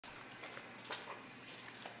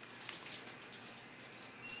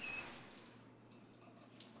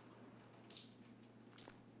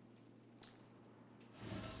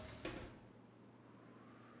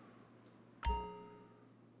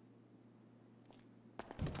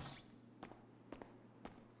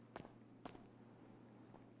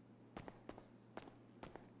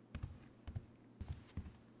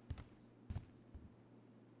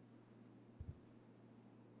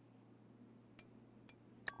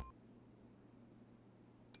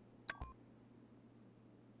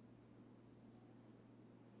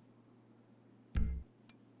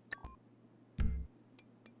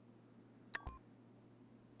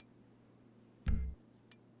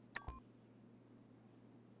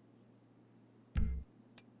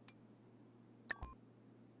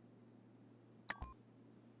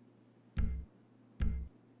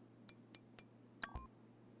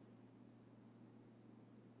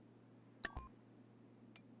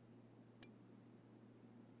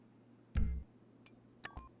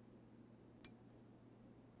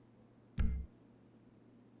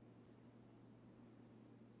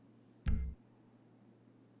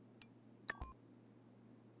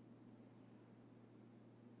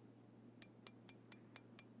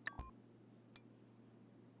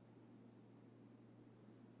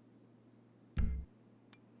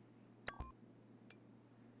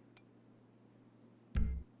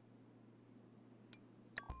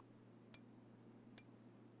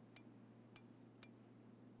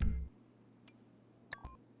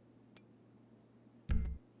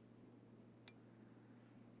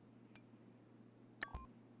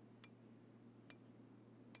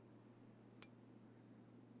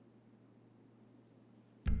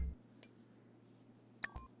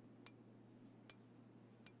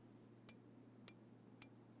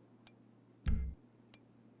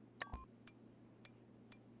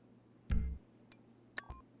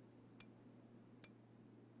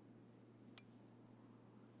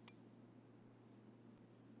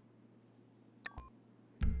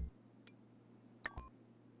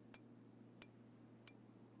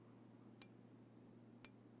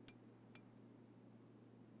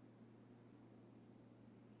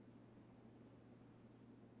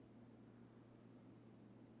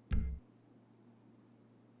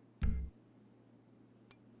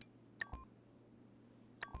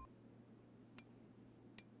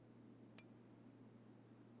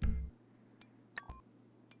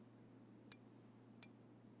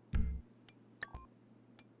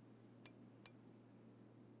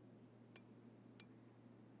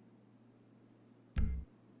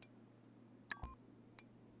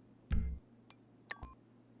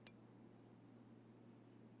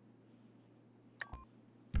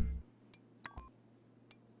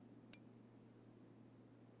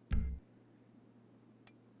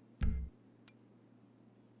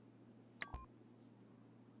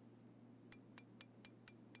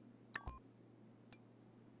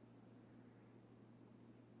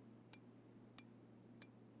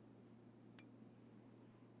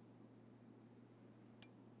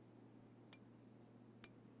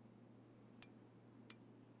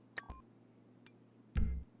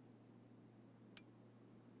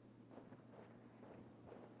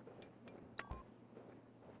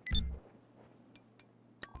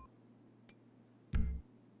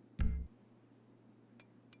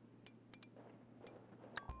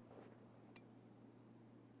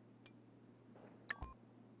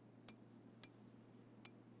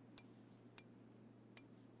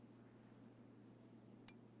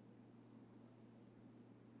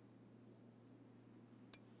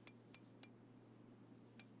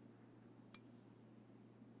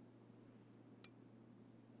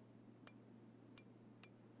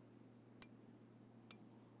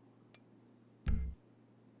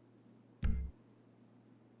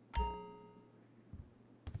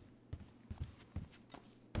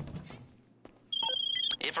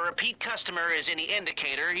If a repeat customer is any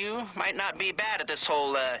indicator, you might not be bad at this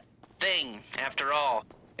whole, thing, after all.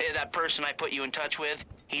 That person I put you in touch with,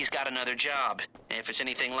 he's got another job. If it's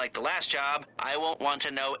anything like the last job, I won't want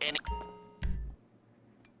to know any...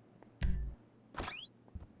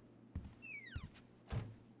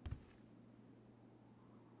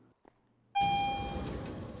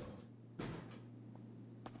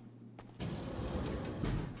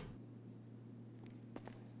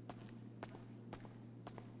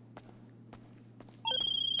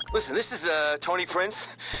 Listen, this is, Tony Prince.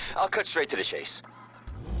 I'll cut straight to the chase.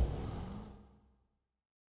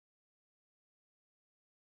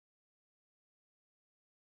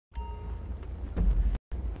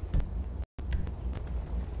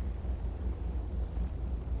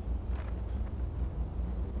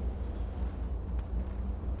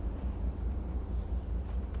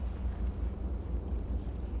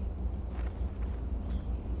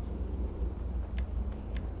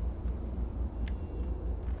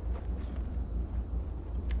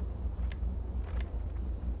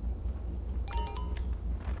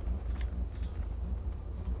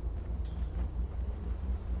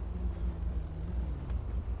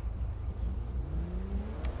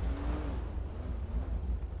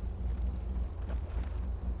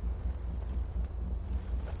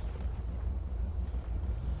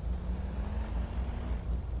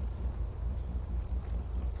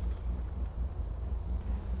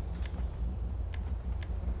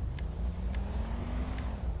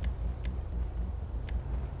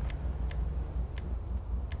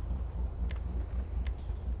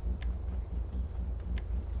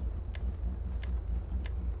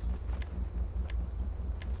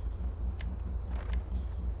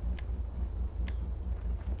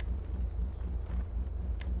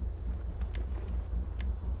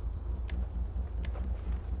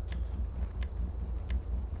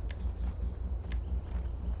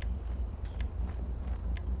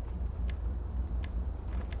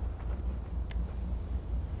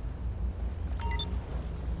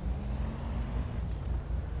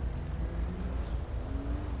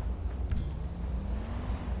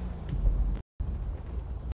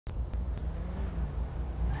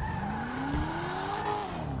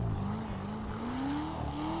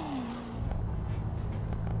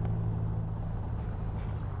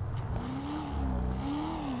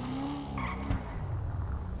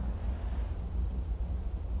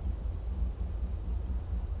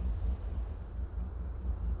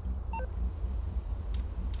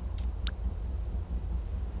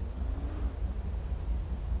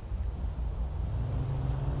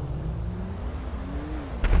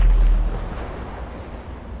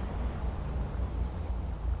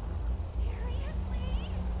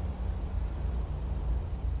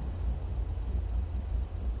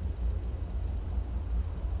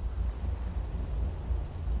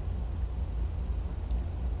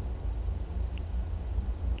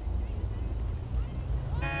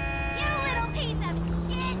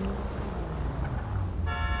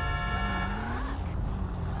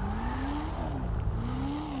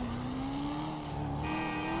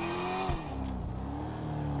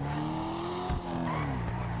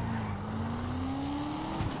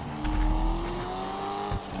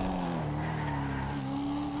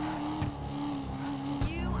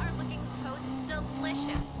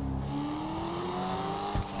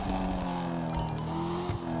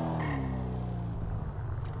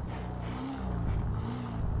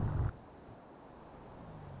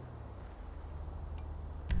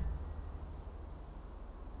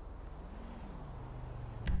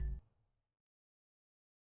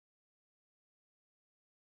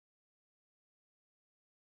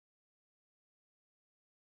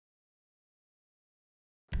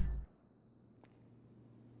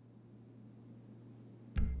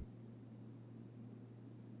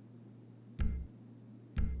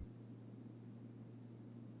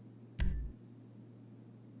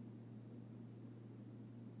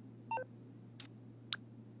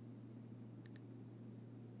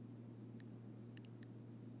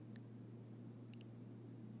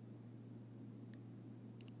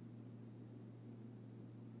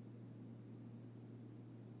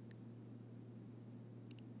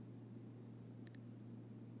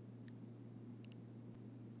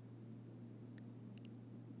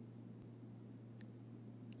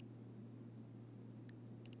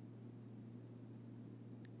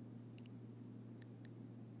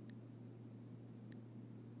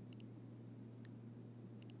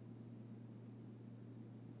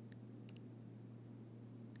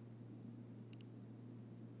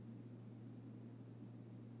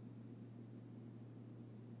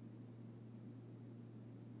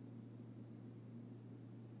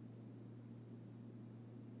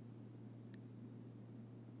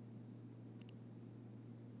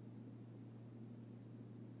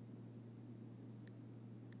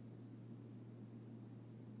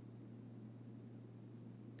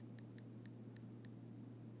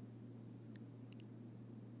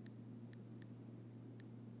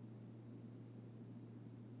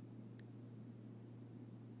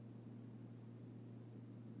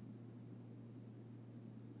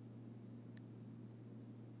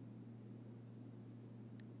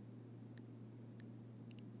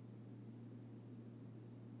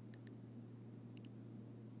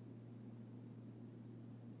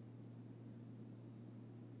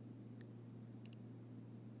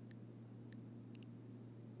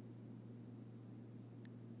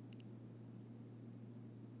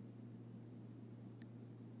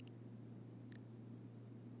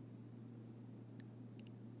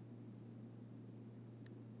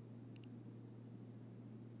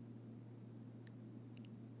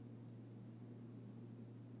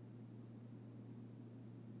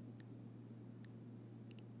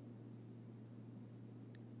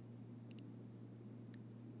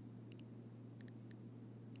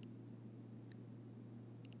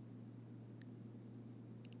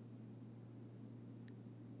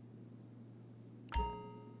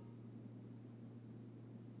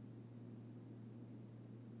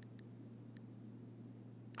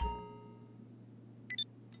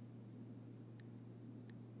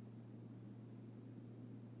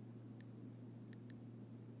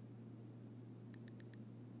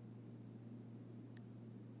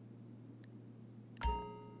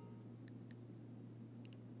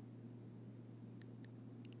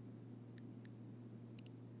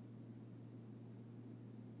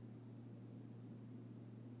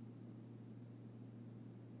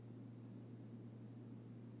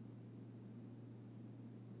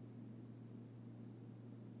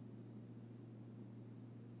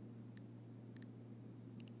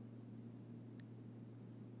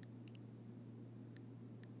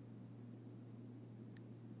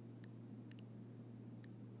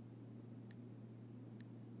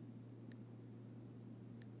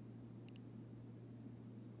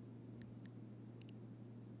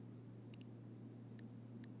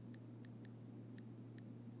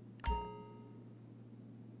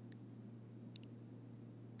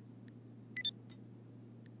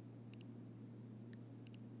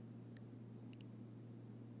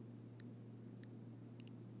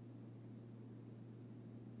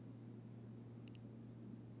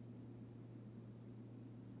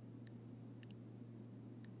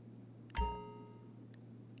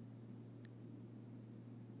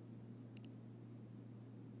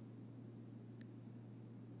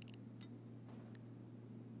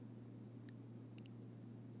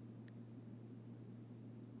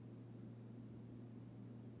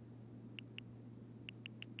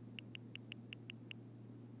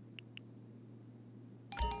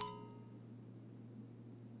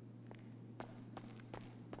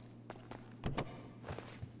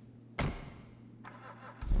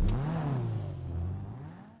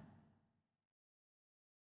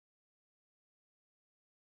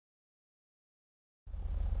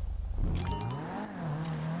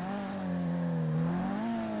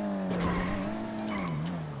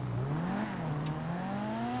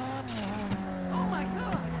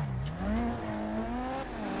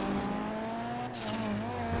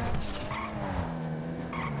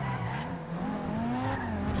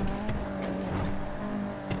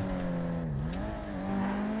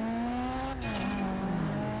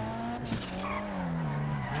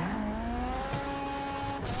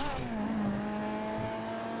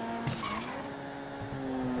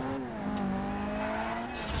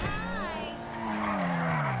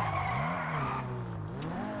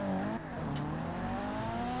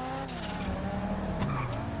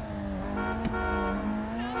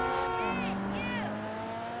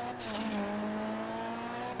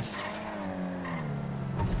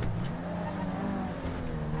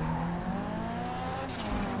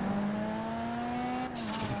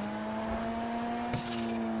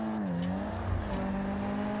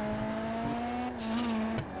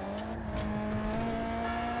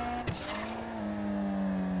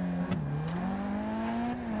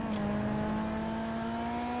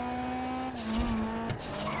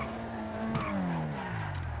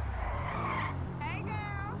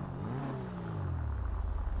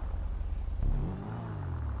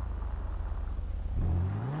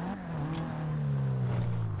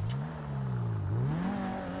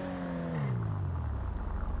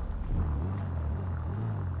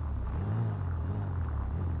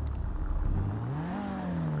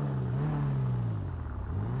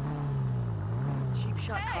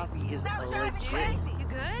 Shot coffee is legit. You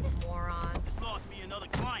good? Moron. Just lost me another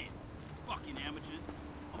client. Fucking amateurs.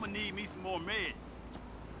 I'm gonna need me some more meds.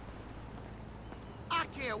 I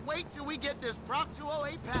can't wait till we get this Prop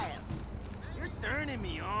 208 passed. You're turning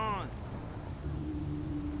me on.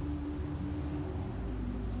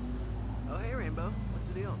 Oh, hey, Rainbow. What's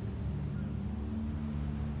the deal?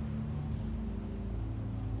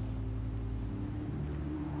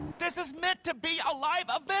 This is meant to be a live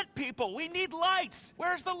event, people. We need lights.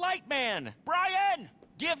 Where's the light man? Brian,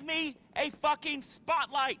 give me a fucking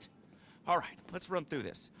spotlight. All right, let's run through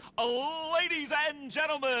this. Ladies and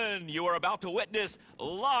gentlemen, you are about to witness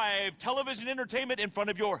live television entertainment in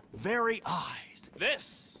front of your very eyes.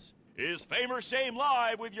 This is Fame or Shame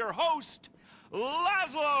Live with your host,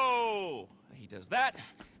 Laszlo. He does that,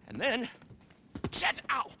 and then, shit,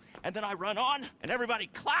 ow. And then I run on, and everybody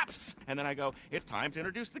claps, and then I go, it's time to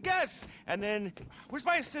introduce the guests. And then, where's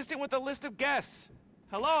my assistant with the list of guests?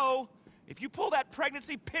 Hello? If you pull that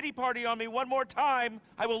pregnancy pity party on me one more time,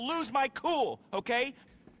 I will lose my cool, okay?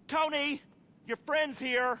 Tony, your friend's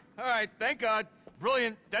here. All right, thank God.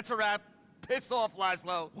 Brilliant. That's a wrap. Piss off,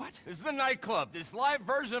 Laszlo. What? This is a nightclub. This live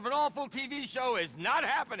version of an awful TV show is not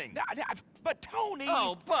happening. But Tony...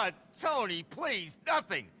 Oh, but, Tony, please,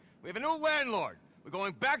 nothing. We have a new landlord. We're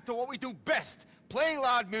going back to what we do best. Playing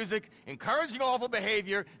loud music, encouraging awful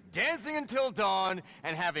behavior, dancing until dawn,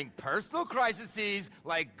 and having personal crises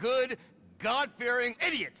like good, God-fearing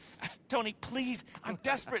idiots. Tony, please, I'm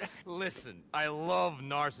desperate. Listen, I love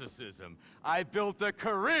narcissism. I built a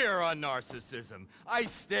career on narcissism. I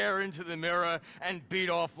stare into the mirror and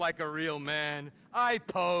beat off like a real man. I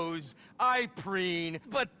pose, I preen,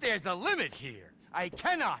 but there's a limit here. I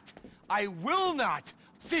cannot, I will not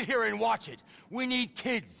sit here and watch it. We need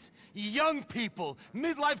kids, young people,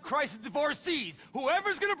 midlife crisis divorcees,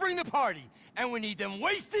 whoever's gonna bring the party. And we need them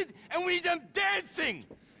wasted, and we need them dancing.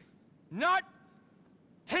 Not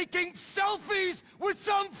taking selfies with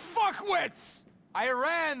some fuckwits! I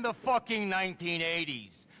ran the fucking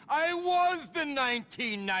 1980s. I was the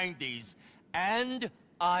 1990s. And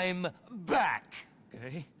I'm back.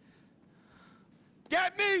 Okay.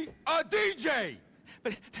 Get me a DJ!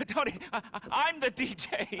 But, Tony, I'm the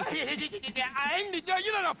DJ.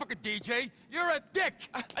 You're not a fucking DJ. You're a dick.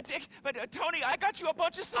 A dick? But, Tony, I got you a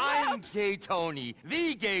bunch of celebs. I'm Gay Tony.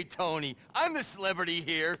 The Gay Tony. I'm the celebrity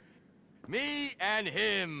here. Me and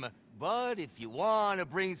him. But if you want to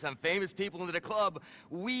bring some famous people into the club,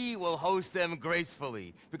 we will host them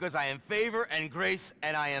gracefully. Because I am favor and grace,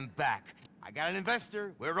 and I am back. I got an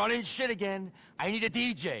investor. We're running shit again. I need a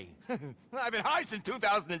DJ. I've been high since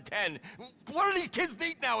 2010. What do these kids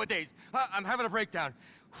need nowadays? I'm having a breakdown.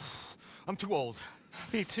 I'm too old.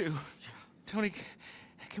 Me too. Tony,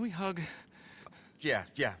 can we hug? Yeah.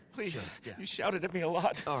 Please. Sure, yeah. You shouted at me a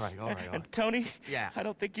lot. All right. And Tony? Yeah. I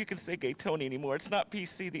don't think you can say Gay Tony anymore. It's not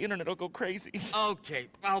PC. The internet will go crazy. Okay,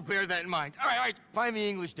 I'll bear that in mind. All right. Find me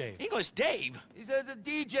English Dave. English Dave? He says a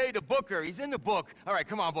DJ, the booker. He's in the book. All right,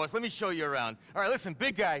 come on, boss. Let me show you around. All right, listen,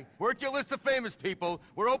 big guy. Work your list of famous people.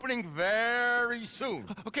 We're opening very soon.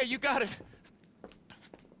 Okay, you got it.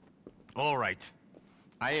 All right.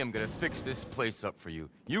 I am gonna fix this place up for you.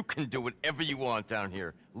 You can do whatever you want down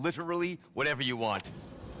here. Literally, whatever you want.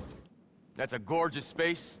 That's a gorgeous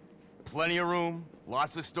space. Plenty of room.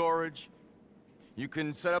 Lots of storage. You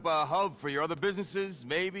can set up a hub for your other businesses,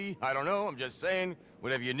 maybe. I don't know. I'm just saying.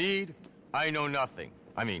 Whatever you need. I know nothing.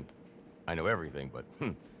 I mean, I know everything, but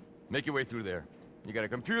make your way through there. You got a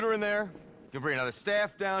computer in there. You can bring another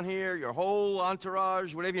staff down here, your whole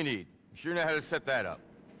entourage, whatever you need. You sure know how to set that up.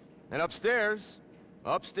 And upstairs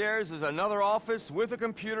is another office with a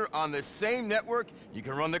computer on the same network. You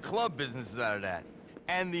can run the club businesses out of that.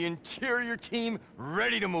 And the interior team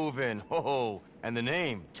ready to move in. Oh, and the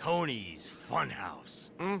name, Tony's Funhouse.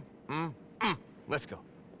 Let's go.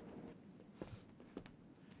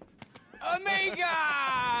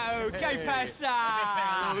 Amigo! Que pasa?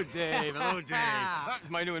 Hello, Dave. That's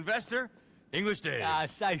my new investor, English Dave.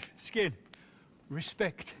 Safe skin.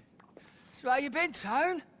 Respect. So how you been,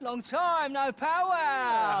 Tone? Long time, no power.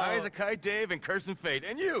 High as a kite, Dave, and cursing fate.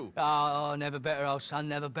 And you? Oh, never better, old son,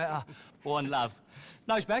 never better. One love.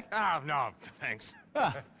 Nose bag? Oh, no, thanks.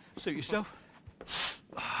 Suit yourself.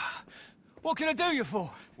 What can I do you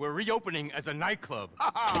for? We're reopening as a nightclub.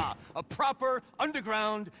 A proper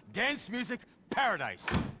underground dance music paradise.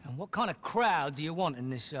 And what kind of crowd do you want in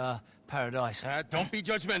this, paradise? Don't be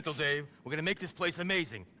judgmental, Dave. We're gonna make this place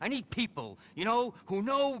amazing. I need people, you know, who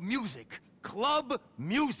know music. Club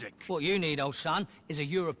music. What you need, old son, is a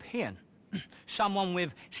European. Someone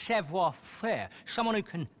with savoir-faire. Someone who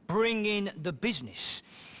can bring in the business.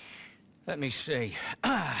 Let me see.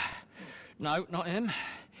 No, not him.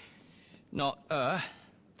 Not her.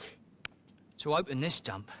 To open this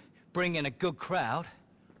dump, bring in a good crowd,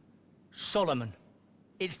 Solomon.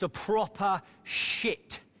 It's the proper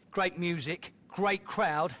shit. Great music, great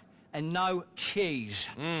crowd, and no cheese.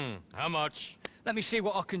 How much? Let me see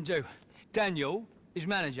what I can do. Daniel, his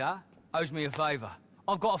manager, owes me a favour.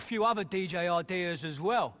 I've got a few other DJ ideas as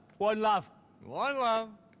well. One love. One love.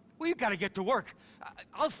 Well, you gotta get to work.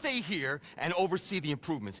 I'll stay here and oversee the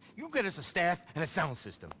improvements. You get us a staff and a sound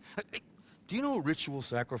system. Do you know ritual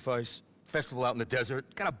sacrifice? Festival out in the desert?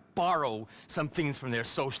 Gotta borrow some things from their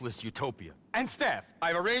socialist utopia. And staff.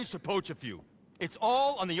 I've arranged to poach a few. It's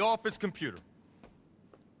all on the office computer.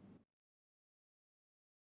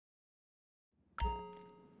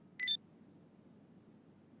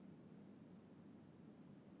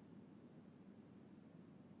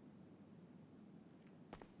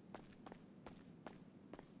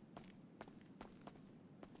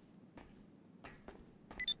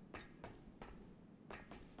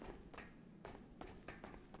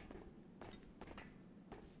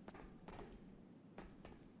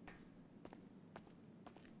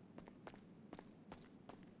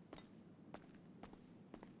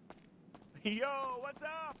 Yo, what's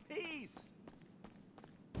up? Peace.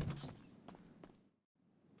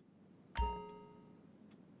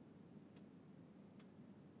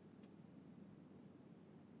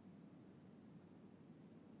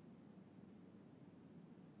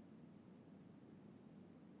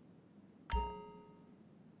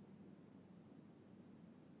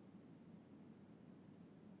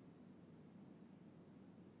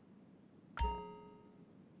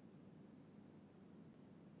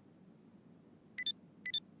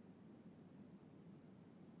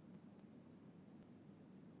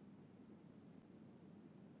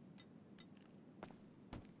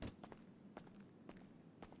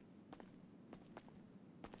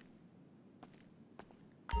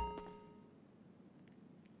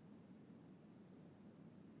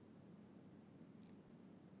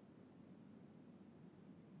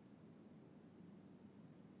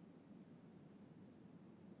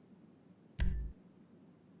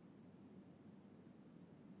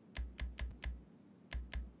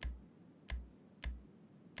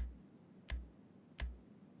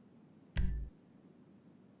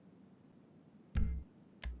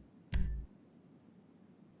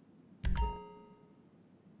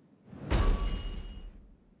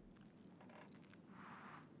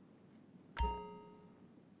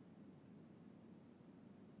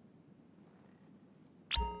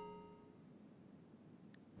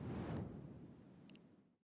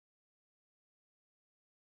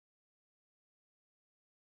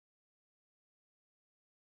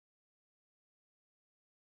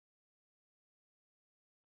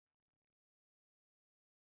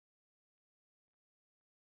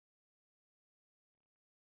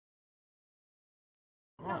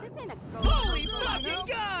 Holy fucking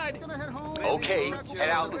God! Okay, head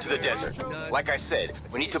out into the desert. Like I said,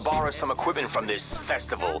 we need to borrow some equipment from this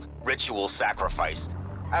festival, ritual sacrifice.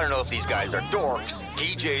 I don't know if these guys are dorks,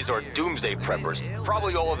 DJs, or doomsday preppers.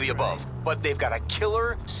 Probably all of the above. But they've got a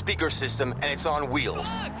killer speaker system, and it's on wheels.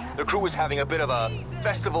 The crew is having a bit of a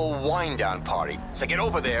festival wind-down party. So get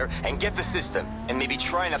over there and get the system, and maybe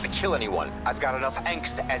try not to kill anyone. I've got enough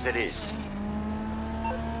angst as it is.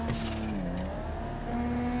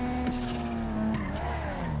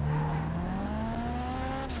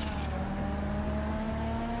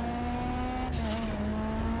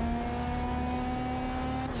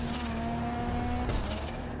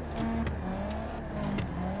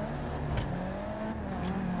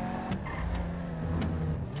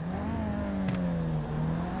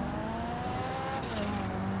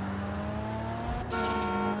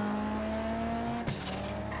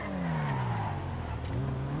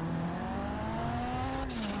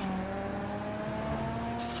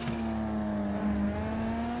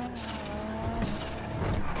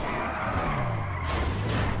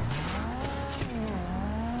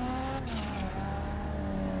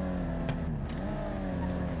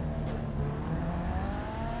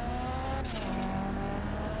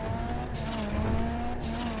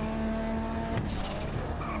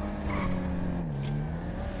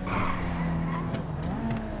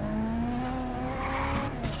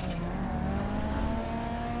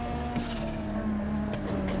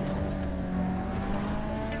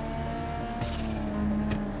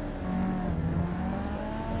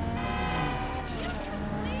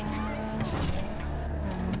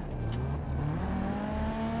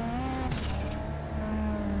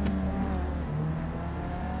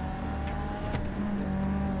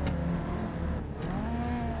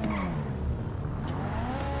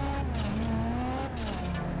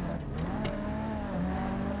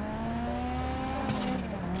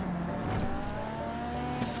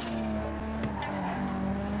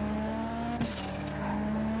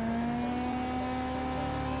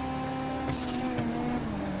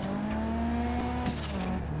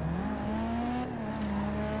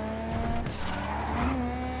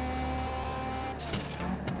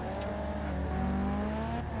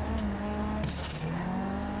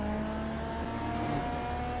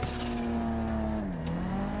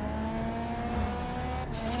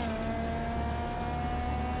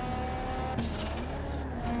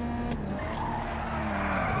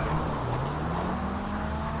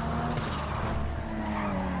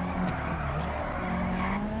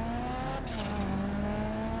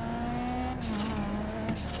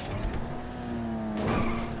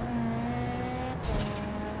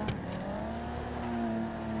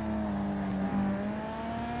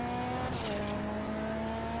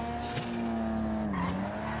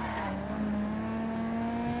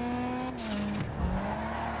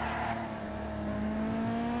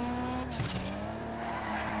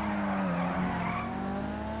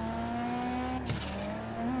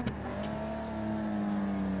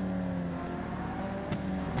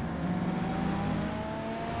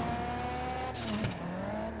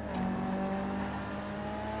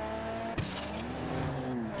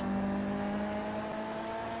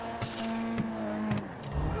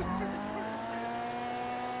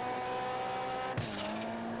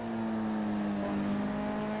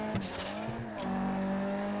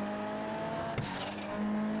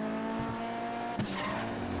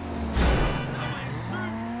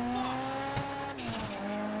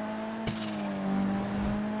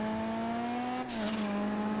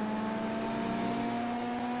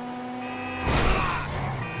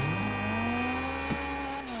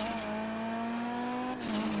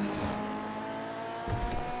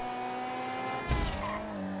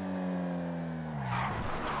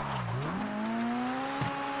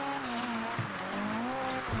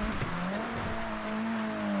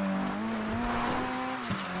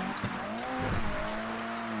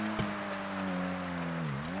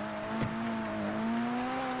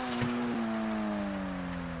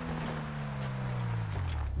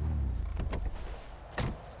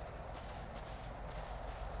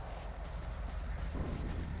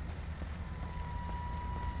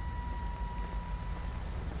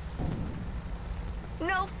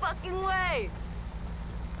 No fucking way!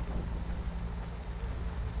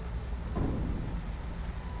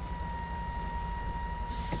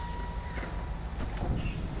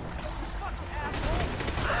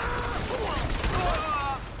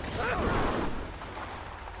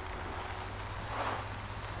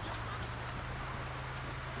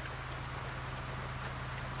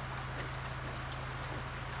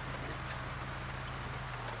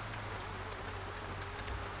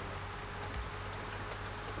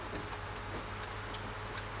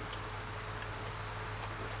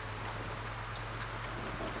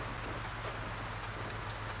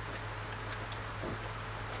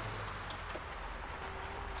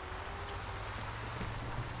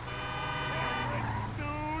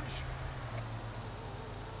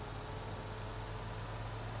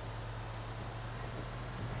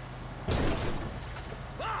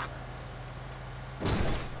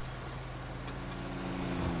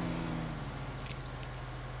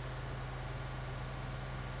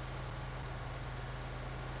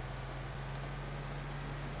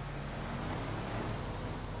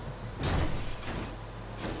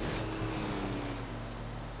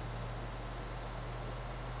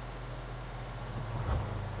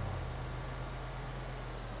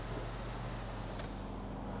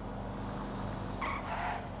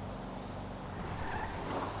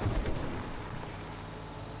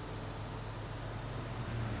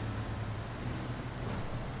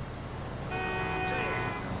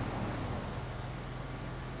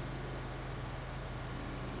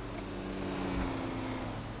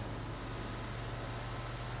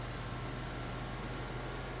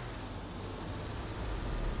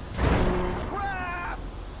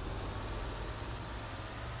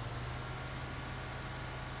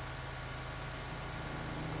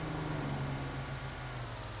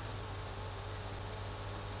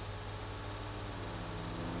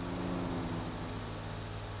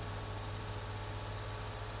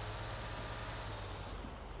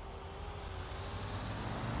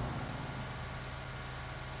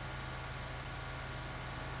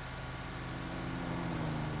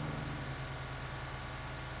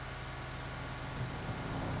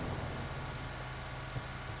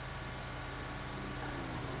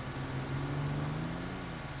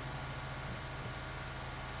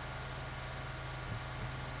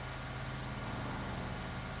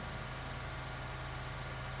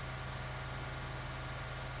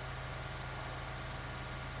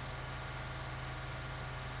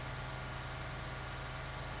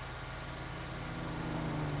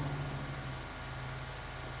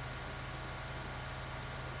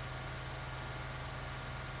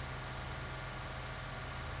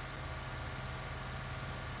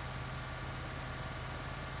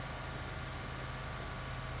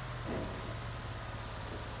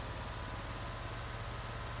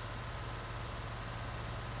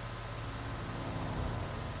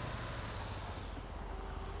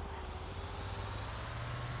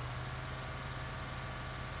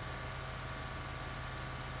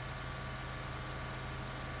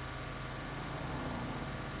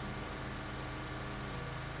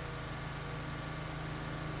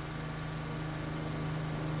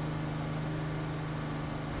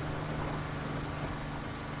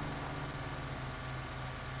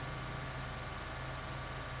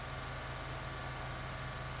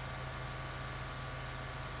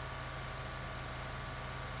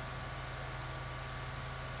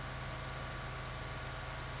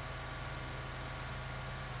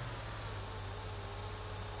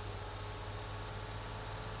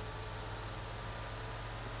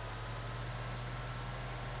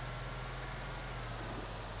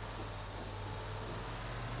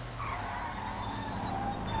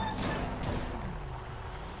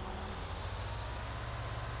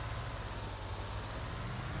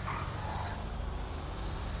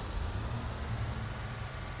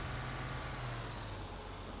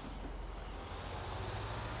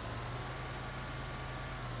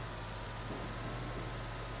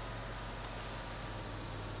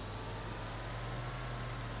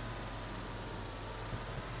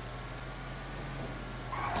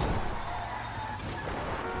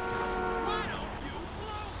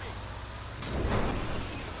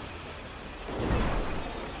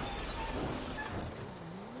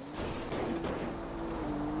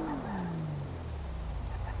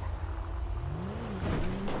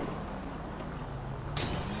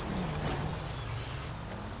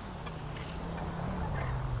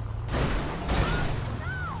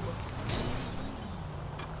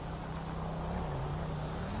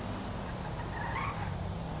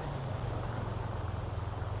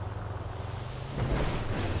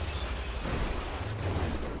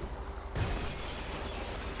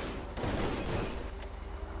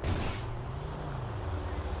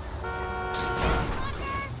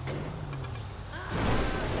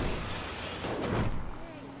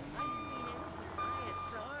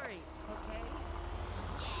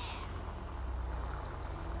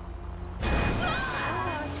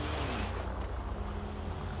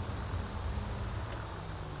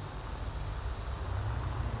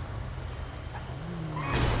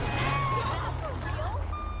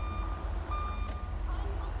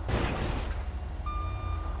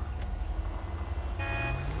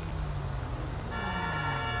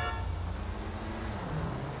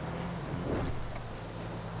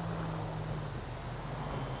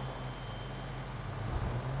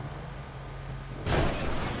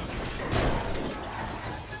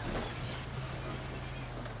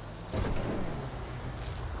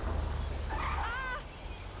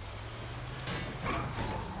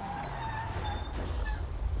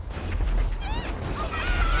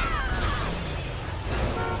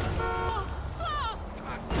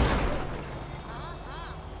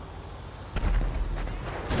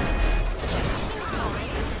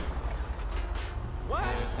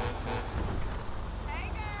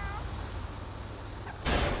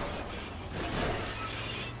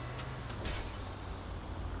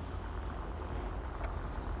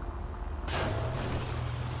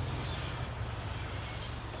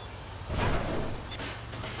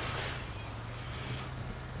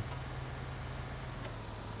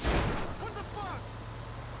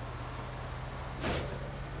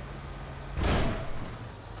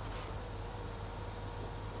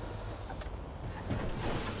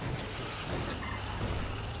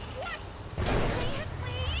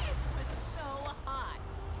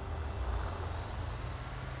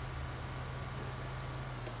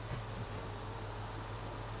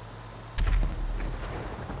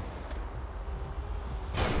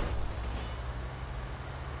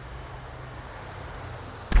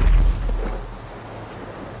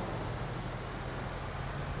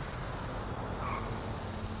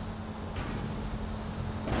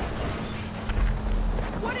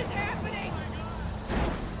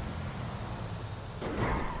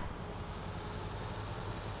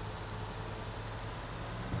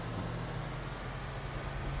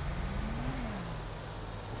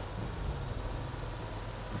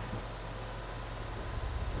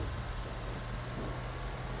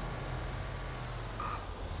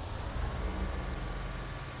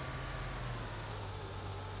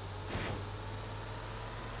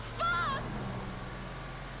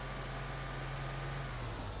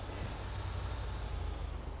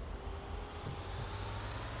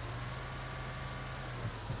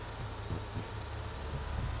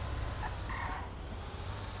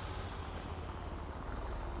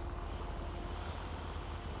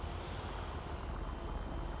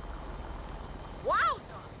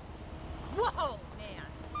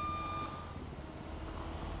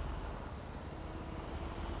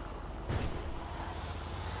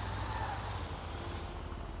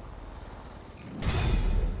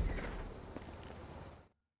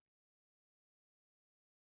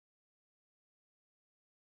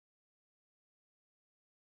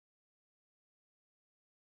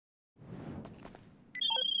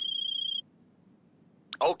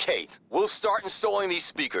 Okay, we'll start installing these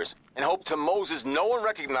speakers and hope to Moses no one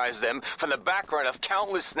recognizes them from the background of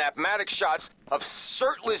countless snapmatic shots of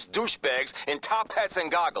shirtless douchebags in top hats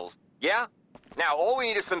and goggles. Yeah? Now, all we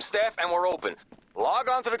need is some staff and we're open. Log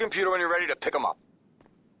on to the computer when you're ready to pick them up.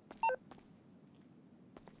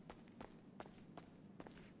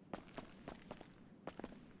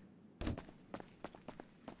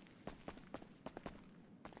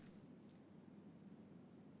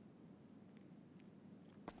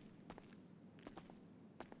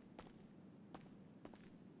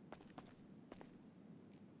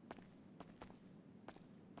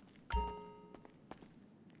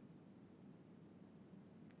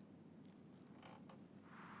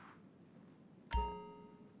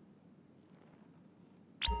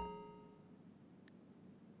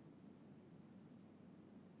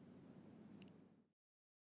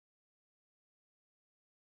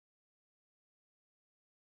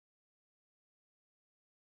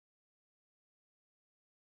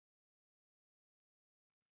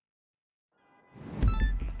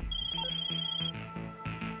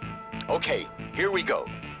 Okay, here we go.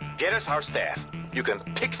 Get us our staff. You can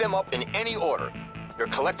pick them up in any order. You're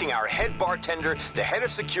collecting our head bartender, the head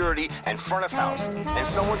of security, and front of house, and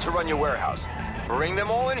someone to run your warehouse. Bring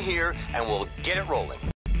them all in here, and we'll get it rolling.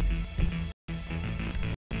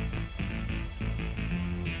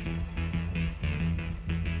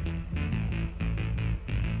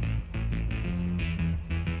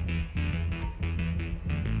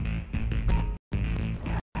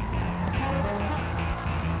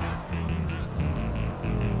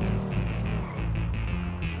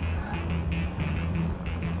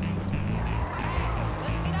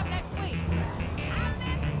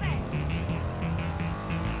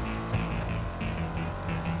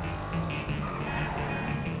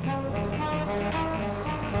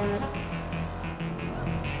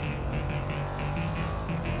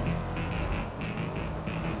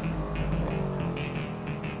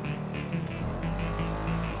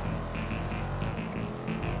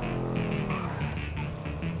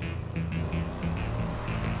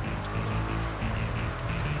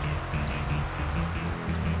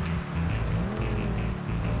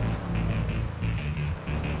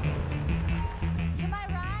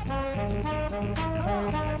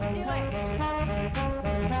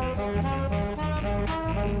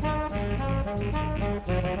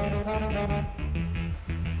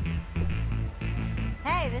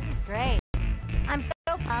 Hey, this is great. I'm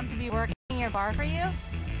so pumped to be working your bar for you.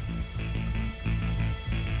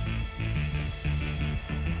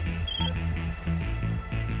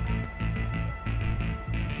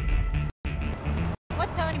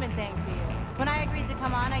 What's Tony been saying to you? When I agreed to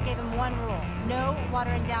come on, I gave him one rule. No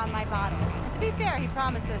watering down my bottles. And to be fair, he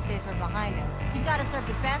promised those days were behind him. You've got to serve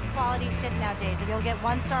the best quality shit nowadays, and you'll get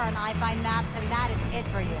 1 star on iFind Maps, and that is it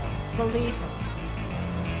for you. Believe me.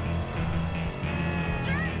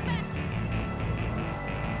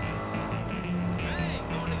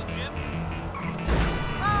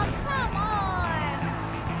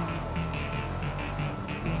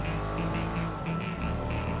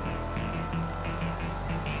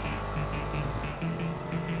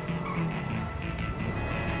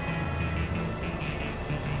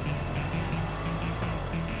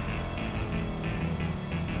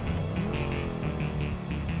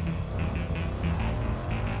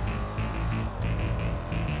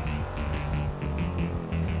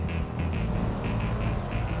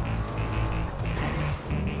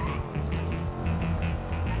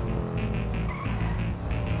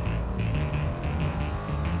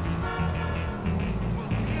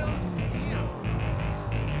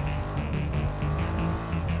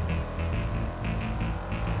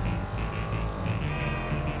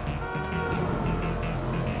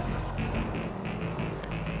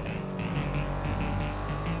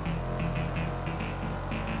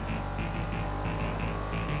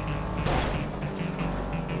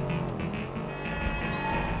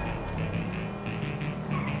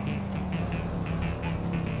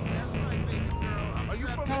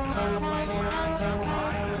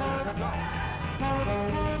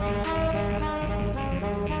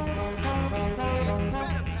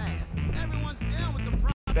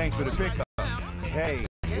 Thanks for the pickup. Hey,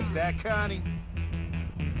 is that Connie?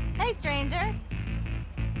 Hey, stranger.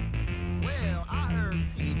 Well, I heard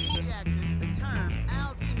P.G. Jackson, the terms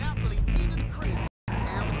Al Di Napoli, even crazy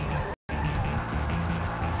down with you.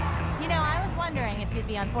 You know, I was wondering if you'd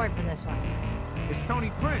be on board for this one. It's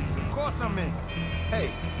Tony Prince. Of course I'm in. Hey,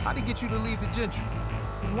 how'd he get you to leave the Gentry?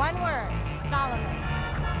 One word, Solomon.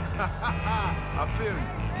 I feel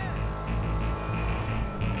you.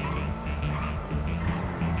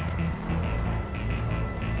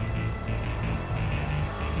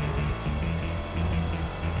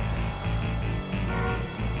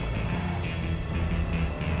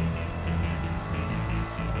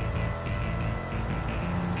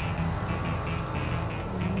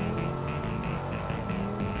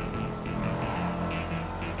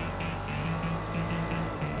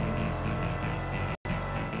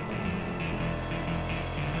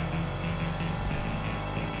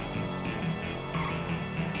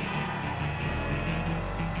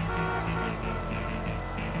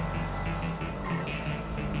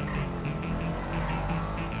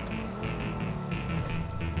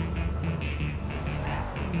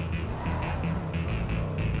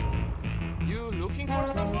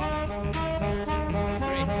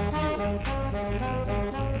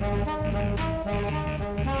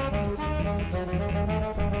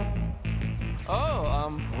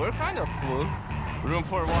 kinda full. Room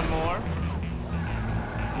for one more?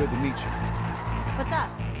 Good to meet you. What's up?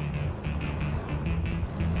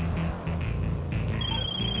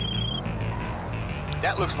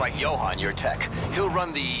 That looks like Johan, your tech. He'll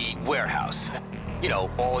run the warehouse. You know,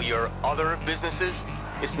 all your other businesses.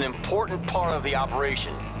 It's an important part of the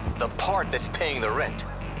operation. The part that's paying the rent.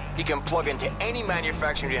 He can plug into any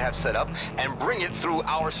manufacturer you have set up and bring it through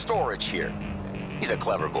our storage here. He's a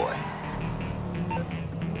clever boy.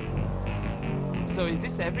 So is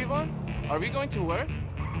this everyone? Are we going to work?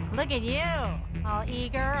 Look at you, all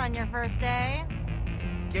eager on your first day.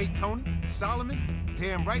 Gay Tony, Solomon,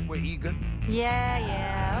 damn right we're eager.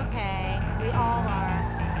 Yeah, okay. We all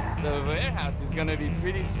are. The warehouse is gonna be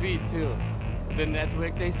pretty sweet too. The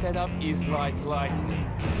network they set up is like lightning.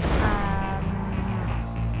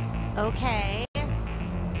 Okay.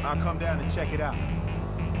 I'll come down and check it out.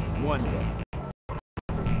 One day.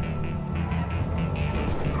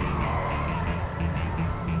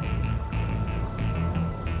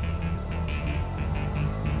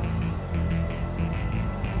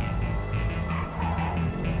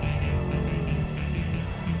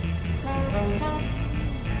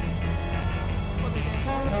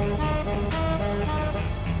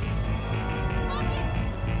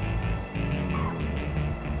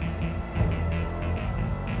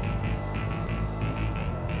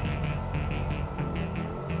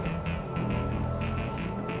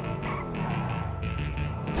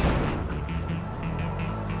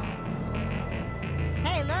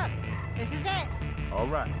 Hey, look. This is it. All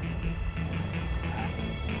right.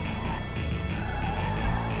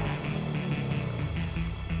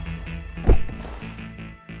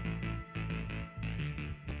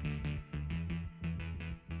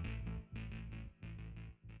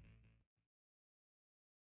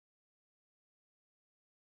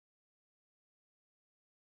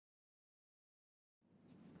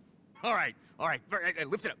 All right.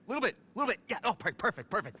 Lift it up. A little bit. Yeah, oh, perfect.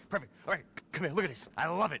 All right, come here, look at this. I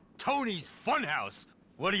love it. Tony's Funhouse.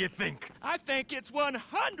 What do you think? I think it's 100!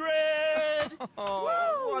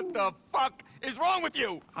 Oh, what the fuck is wrong with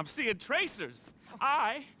you? I'm seeing tracers.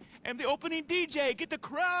 I am the opening DJ. Get the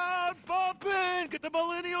crowd bumping. Get the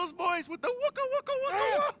millennials boys with the wooka.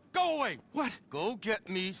 Go away. What? Go get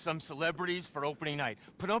me some celebrities for opening night.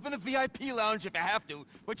 Put them up in the VIP lounge if you have to,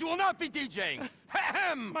 but you will not be DJing.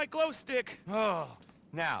 Ahem. My glow stick. Oh,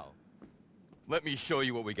 now, let me show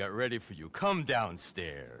you what we got ready for you. Come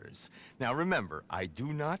downstairs. Now remember, I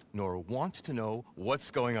do not nor want to know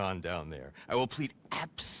what's going on down there. I will plead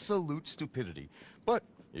absolute stupidity. But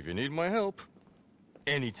if you need my help,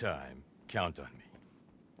 anytime, count on me.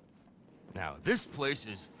 Now, this place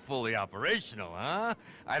is fully operational, huh?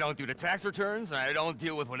 I don't do the tax returns, and I don't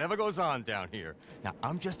deal with whatever goes on down here. Now,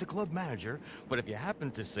 I'm just a club manager, but if you happen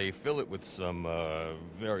to, say, fill it with some,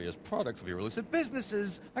 various products of your illicit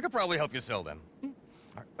businesses, I could probably help you sell them.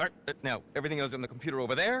 All right, now, everything else on the computer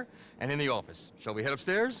over there, and in the office. Shall we head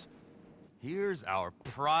upstairs? Here's our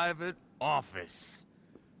private office.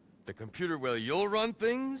 The computer where you'll run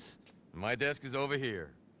things, my desk is over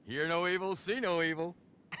here. Hear no evil, see no evil.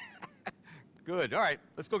 Good. All right,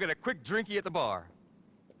 let's go get a quick drinky at the bar.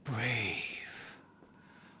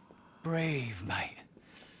 Brave, mate.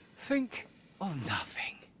 Think of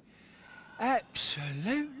nothing.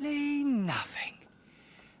 Absolutely nothing.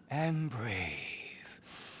 And brave.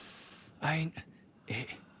 Ain't it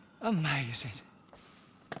amazing?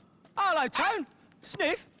 Hello, Tone.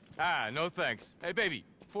 Sniff? Ah, no thanks. Hey, baby,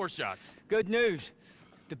 4 shots. Good news.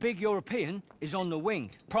 The big European is on the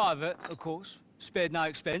wing. Private, of course. Spared no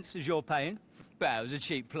expense, as you're paying. Well, it was a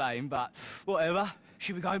cheap plane, but whatever.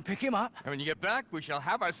 Should we go and pick him up? And when you get back, we shall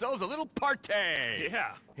have ourselves a little party.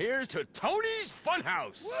 Yeah. Here's to Tony's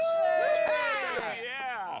Funhouse. Woo!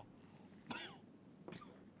 Yeah.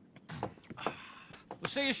 We'll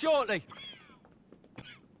see you shortly.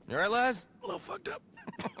 You all right, lads? A little fucked up.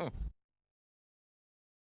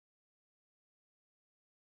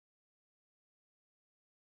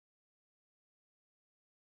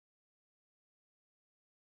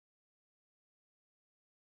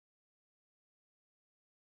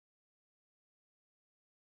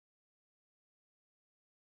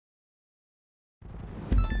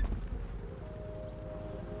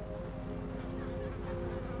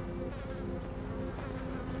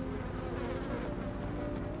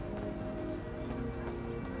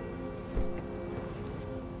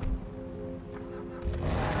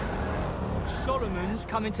 Solomon's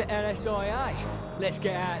coming to LSIA. Let's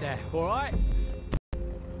get out there, all right?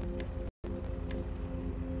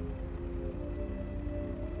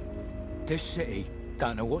 This city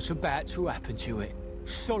don't know what's about to happen to it.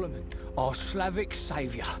 Solomon, our Slavic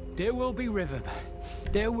saviour. There will be rhythm,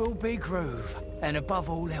 there will be groove, and above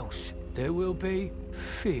all else, there will be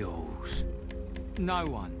feels. No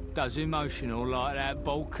one does emotional like that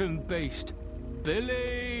Balkan beast.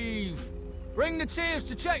 Believe! Bring the tears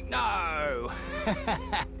to check now!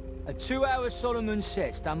 A 2-hour Solomon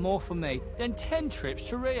set's done more for me than 10 trips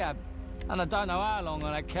to rehab. And I don't know how long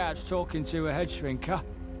on a couch talking to a head shrinker.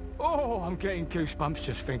 Oh, I'm getting goosebumps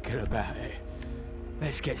just thinking about it.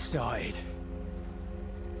 Let's get started.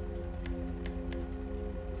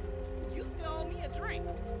 You still owe me a drink.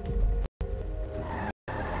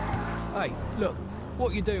 Hey, look,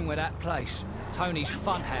 what you doing with that place? Tony's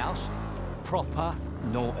fun house? Proper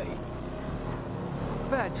naughty.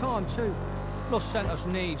 Bad time too. Los Santos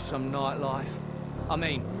needs some nightlife. I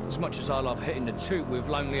mean, as much as I love hitting the toot with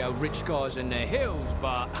lonely old rich guys in their hills,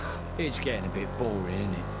 but it's getting a bit boring,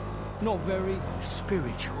 isn't it? Not very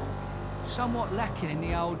spiritual. Somewhat lacking in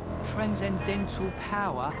the old transcendental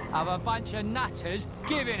power of a bunch of nutters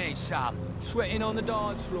giving it some. Sweating on the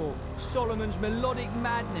dance floor. Solomon's melodic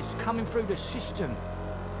madness coming through the system.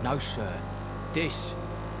 No, sir. This,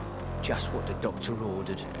 just what the doctor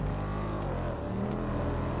ordered.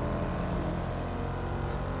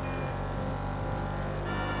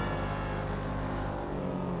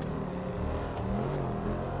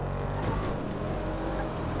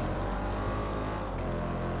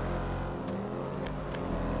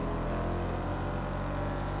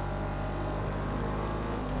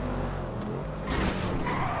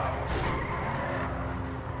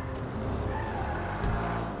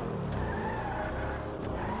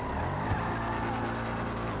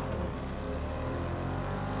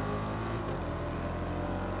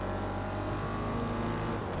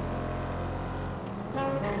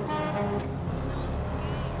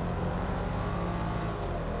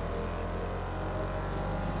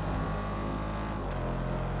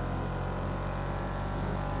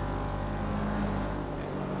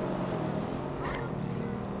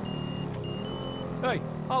 Hey,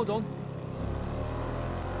 hold on.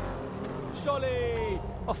 Solly!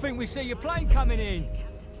 I think we see your plane coming in.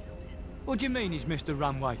 What do you mean he's missed the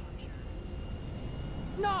runway?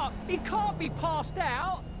 No, he can't be passed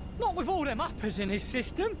out. Not with all them uppers in his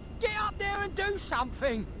system. Get up there and do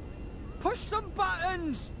something. Push some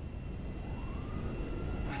buttons.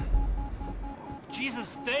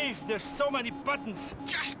 Jesus, Dave, there's so many buttons.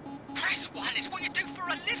 Just press one. It's what you do for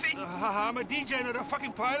a living. I'm a DJ, not a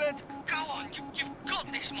fucking pilot. Go on, you've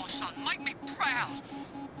got this, my son. Make me proud.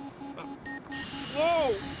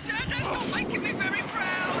 Whoa! Sir, that's not making me very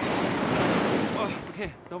proud. Oh,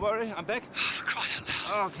 okay, don't worry, I'm back. Oh, for crying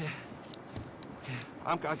out loud. Okay.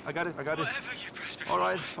 Okay, I got it. Whatever you press before. All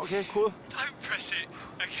right, okay, cool. Don't press it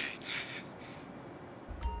again.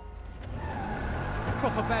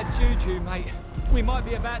 Proper bad juju, mate. We might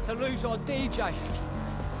be about to lose our DJ.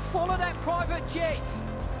 Follow that private jet.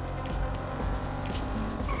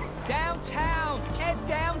 Downtown. Head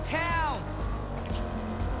downtown.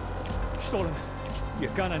 Solomon,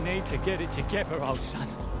 you're gonna need to get it together, old son.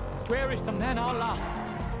 Where is the man I love?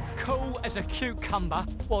 Cool as a cucumber,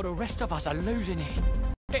 while the rest of us are losing it.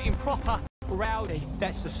 Getting proper rowdy.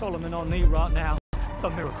 That's the Solomon I need right now. The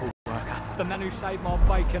miracle worker. The man who saved my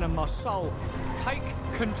bacon and my soul. Take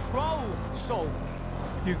control, Sol.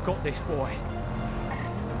 You got this, boy.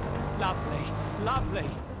 Lovely, lovely.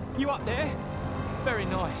 You up there? Very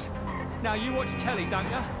nice. Now you watch telly, don't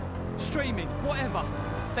you? Streaming, whatever.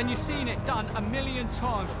 Then you've seen it done 1,000,000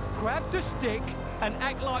 times. Grab the stick and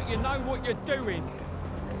act like you know what you're doing.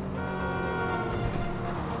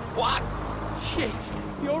 What? Shit,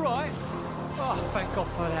 you all right? Oh, thank God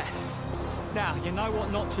for that. Now, you know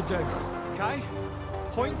what not to do, okay?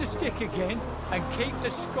 Point the stick again and keep the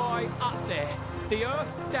sky up there. The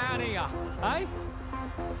earth down here, eh?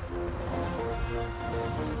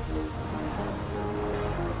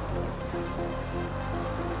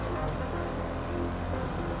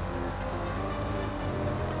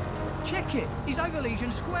 Check it, he's over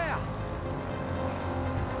Legion Square.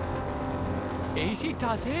 Easy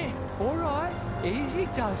does it, all right, easy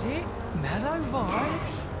does it. Mellow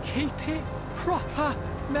vibes, keep it proper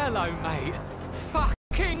mellow, mate.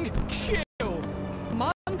 Fucking chill.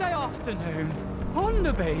 Monday afternoon, on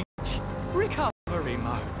the beach, recovery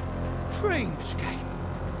mode, dreamscape,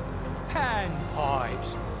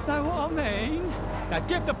 panpipes. Know what I mean? Now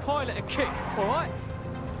give the pilot a kick, all right?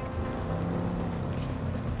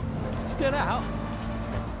 Still out?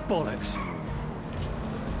 Bollocks.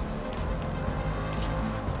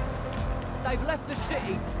 They've left the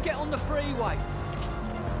city. Get on the freeway.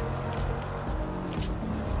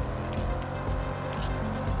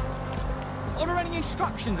 Are there any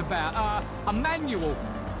instructions about, a manual?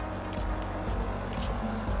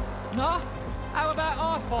 No? How about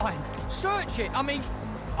I find? Search it, I mean,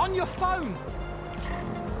 on your phone.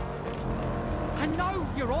 I know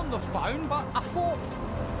you're on the phone, but I thought...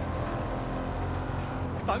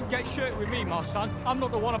 Don't get shirty with me, my son. I'm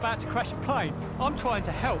not the one about to crash a plane. I'm trying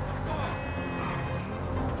to help.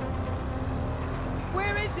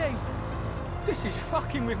 Where is he? This is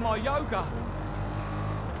fucking with my yoga.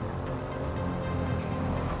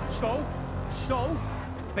 So,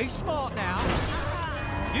 be smart now.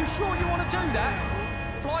 You sure you want to do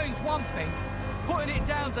that? Flying's one thing, putting it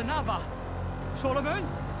down's another. Solomon?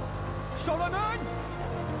 Solomon?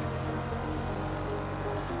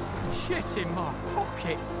 Shit in my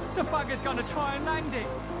pocket. The bugger's gonna try and land it.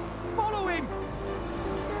 Follow him!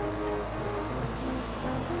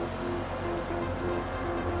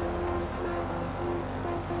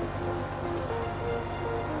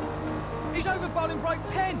 He's over Bolingbroke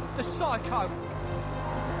Pen, the psycho.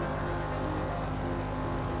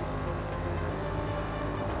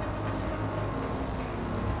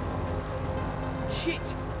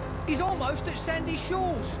 Shit! He's almost at Sandy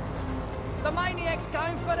Shores. The maniac's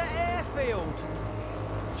going for the airfield.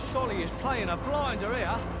 Solly is playing a blinder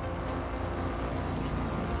here.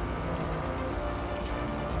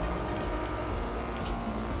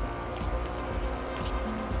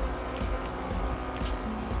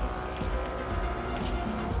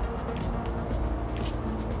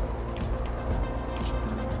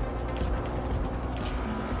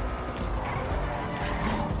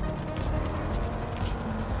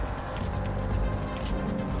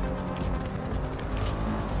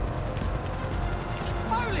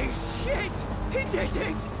 He did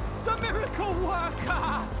it! The miracle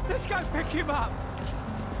worker! Let's go pick him up!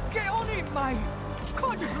 Get on him, mate!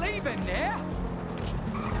 Can't just leave him there!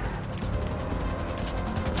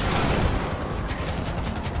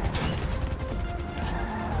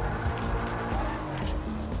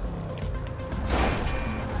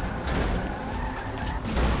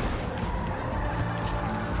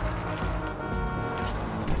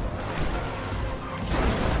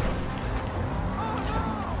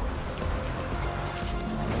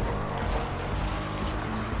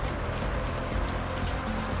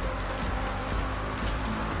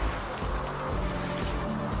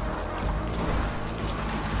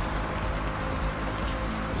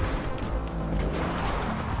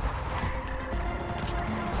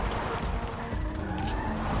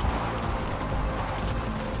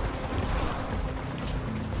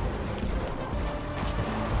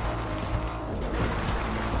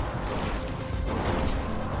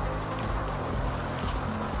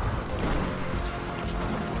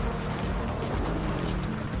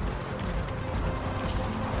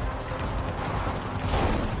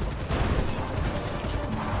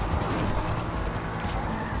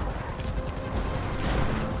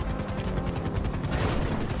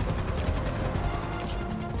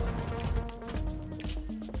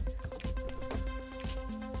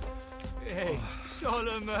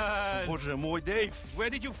 Solomon! Bоже мой, Dave, where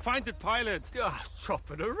did you find that pilot? Top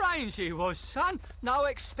of the range he was, son. No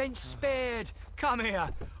expense spared. Come here.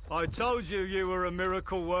 I told you you were a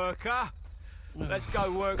miracle worker. Let's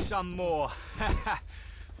go work some more.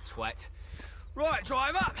 Twat. Right,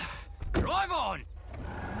 driver. Drive on.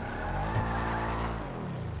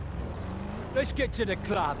 Let's get to the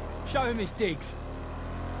club. Show him his digs.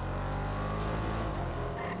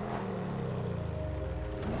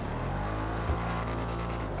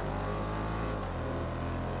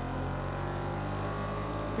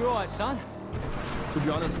 You all right, son? To be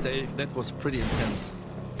honest, Dave, that was pretty intense.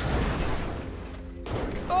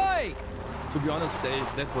 Oi! To be honest, Dave,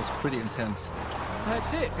 that was pretty intense.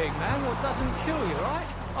 That's it, big man. What doesn't kill you, right?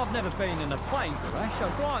 I've never been in a plane crash, I'll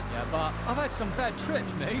grant you, but I've had some bad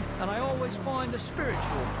trips, me, and I always find the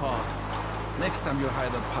spiritual path. Next time you hire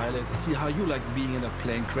that pilot, see how you like being in a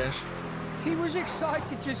plane crash. He was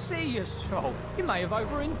excited to see you, Sol. You may have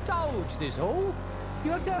overindulged, is all. You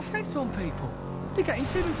have that effect on people. They get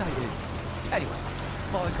intimidated. Anyway,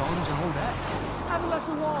 bygones and all that. Have a glass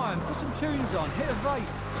of wine, put some tunes on, hit a vape.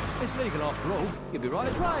 It's legal after all. You'll be right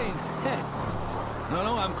as rain.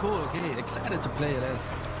 No, I'm cool, okay? Excited to play LS.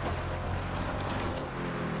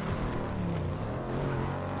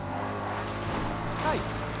 Hey,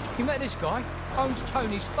 you met this guy? Owns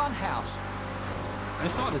Tony's Fun House. I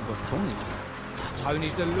thought it was Tony.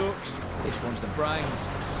 Tony's the looks, this one's the brains.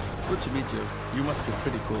 Good to meet you. You must be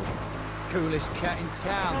pretty cool. Coolest cat in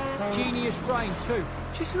town. Genius brain, too.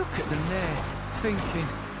 Just look at them there, thinking.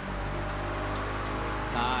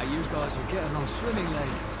 Ah, you guys will get along swimmingly.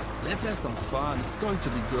 Let's have some fun. It's going to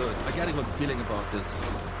be good. I got a good feeling about this.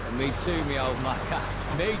 Me too, me old mucker.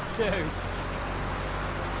 Me too.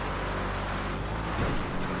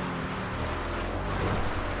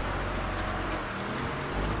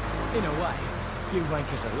 In a way, you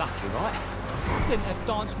wankers are lucky, right? Didn't have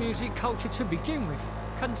dance music culture to begin with.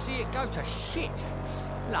 Couldn't see it go to shit.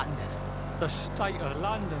 London. The state of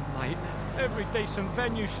London, mate. Every decent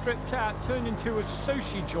venue stripped out, turned into a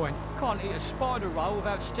sushi joint. Can't eat a spider roll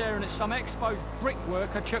without staring at some exposed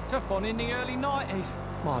brickwork I chucked up on in the early 90s.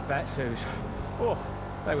 My batsus. Oh,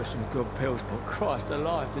 they were some good pills, but Christ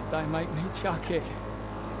alive, did they make me chuck it.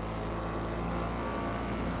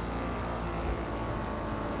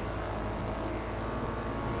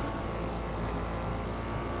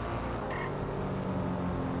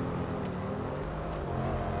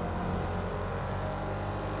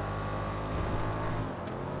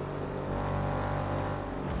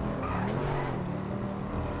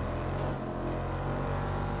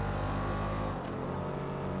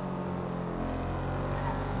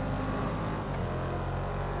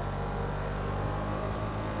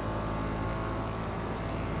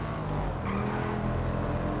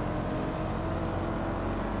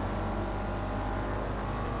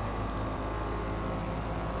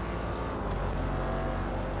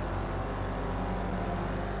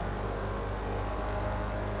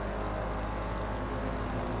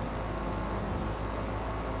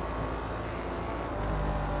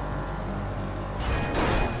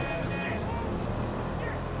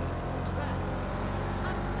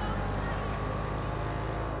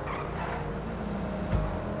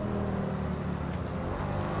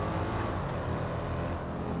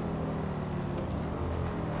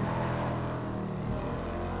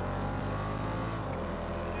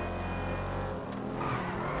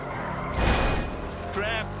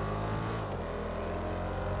 Crap!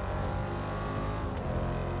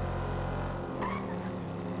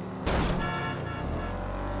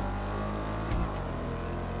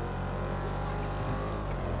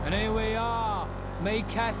 And here we are. Me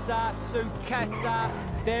casa, su casa,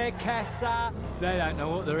 their casa. They don't know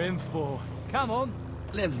what they're in for. Come on.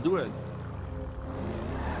 Let's do it.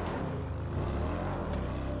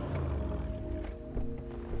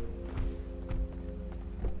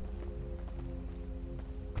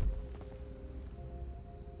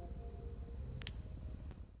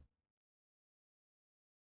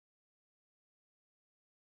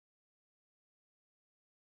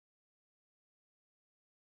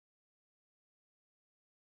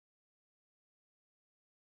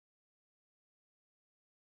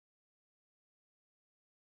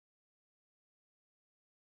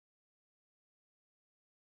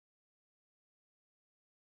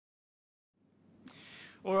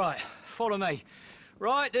 All right, follow me.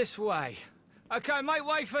 Right this way. Okay, make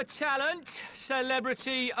way for talent.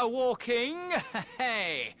 Celebrity a-walking.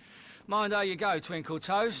 Hey. Mind how you go, Twinkle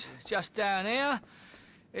Toes. Just down here.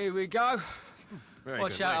 Here we go.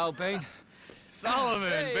 Watch out, old bean.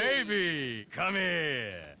 Solomon, Hey. baby! Come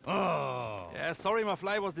here! Oh! Yeah, sorry my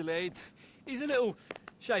flight was delayed. He's a little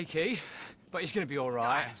shaky, but he's gonna be all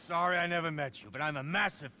right. I'm sorry I never met you, but I'm a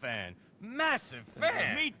massive fan. Massive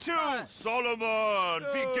fan! Me too! Solomon!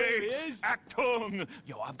 Wie Oh, geht's? he is. Achtung!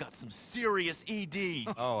 Yo, I've got some serious ED.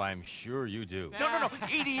 Oh, I'm sure you do. No,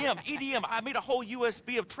 EDM. I made a whole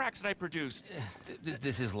USB of tracks that I produced.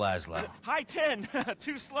 This is Laszlo. High 10,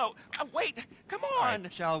 too slow. Wait, come on.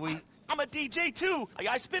 Right, shall we? I'm a DJ too.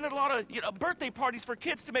 I spin at a lot of birthday parties for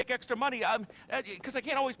kids to make extra money. Because I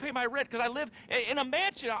can't always pay my rent because I live in a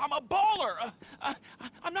mansion. I'm a baller.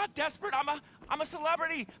 I'm not desperate. I'm a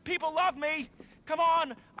celebrity. People love me. Come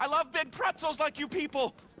on. I love big pretzels like you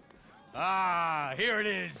people. Ah, here it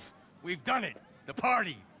is. We've done it. The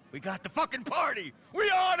party. We got the fucking party. We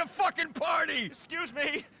are the fucking party. Excuse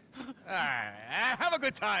me. Have a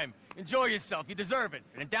good time. Enjoy yourself. You deserve it.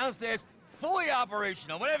 And downstairs, fully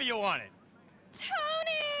operational, whatever you wanted.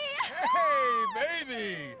 Tony! Hey,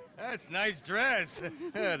 baby! That's a nice dress.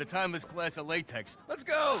 The timeless class of latex. Let's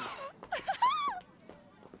go!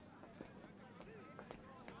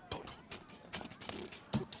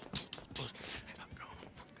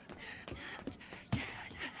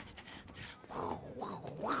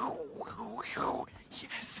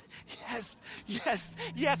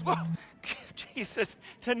 Yes. Well, Jesus,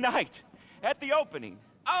 tonight at the opening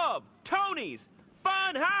of Tony's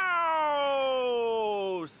Fun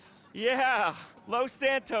House. Yeah, Los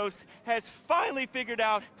Santos has finally figured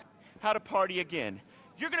out how to party again.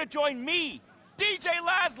 You're gonna join me, DJ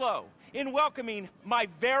Laszlo, in welcoming my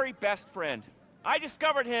very best friend. I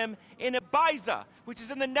discovered him in Ibiza, which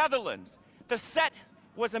is in the Netherlands. The set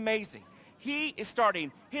was amazing. He is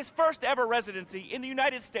starting his first ever residency in the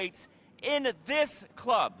United States in this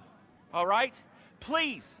club. All right?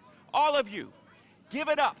 Please, all of you, give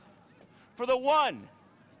it up for the one,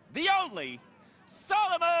 the only,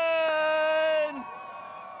 Solomon!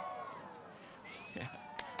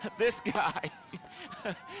 This guy.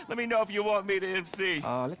 Let me know if you want me to MC.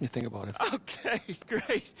 Let me think about it. Okay,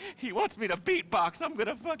 great. He wants me to beatbox. I'm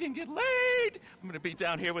gonna fucking get laid. I'm gonna be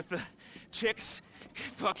down here with the chicks.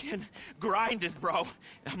 Fucking grinded, bro.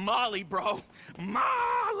 Molly, bro.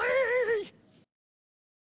 Molly!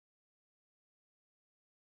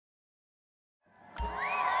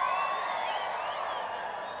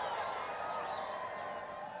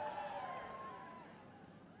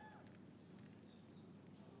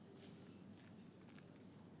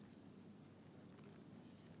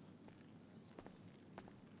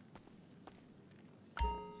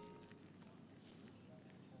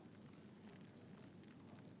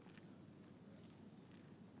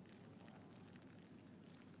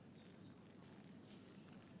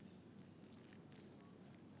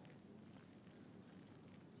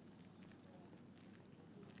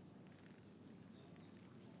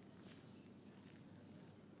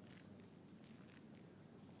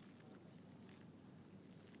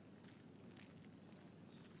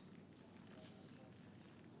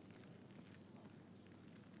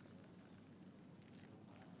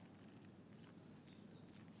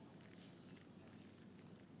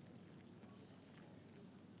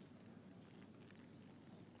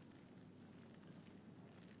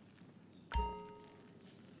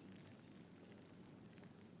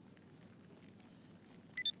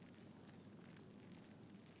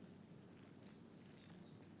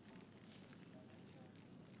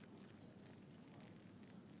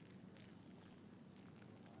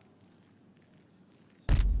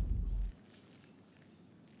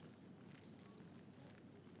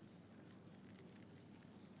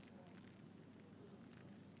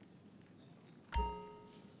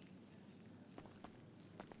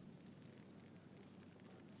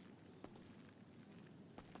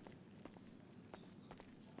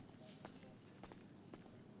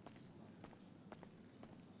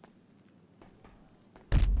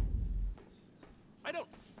 I don't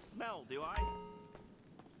smell, do I?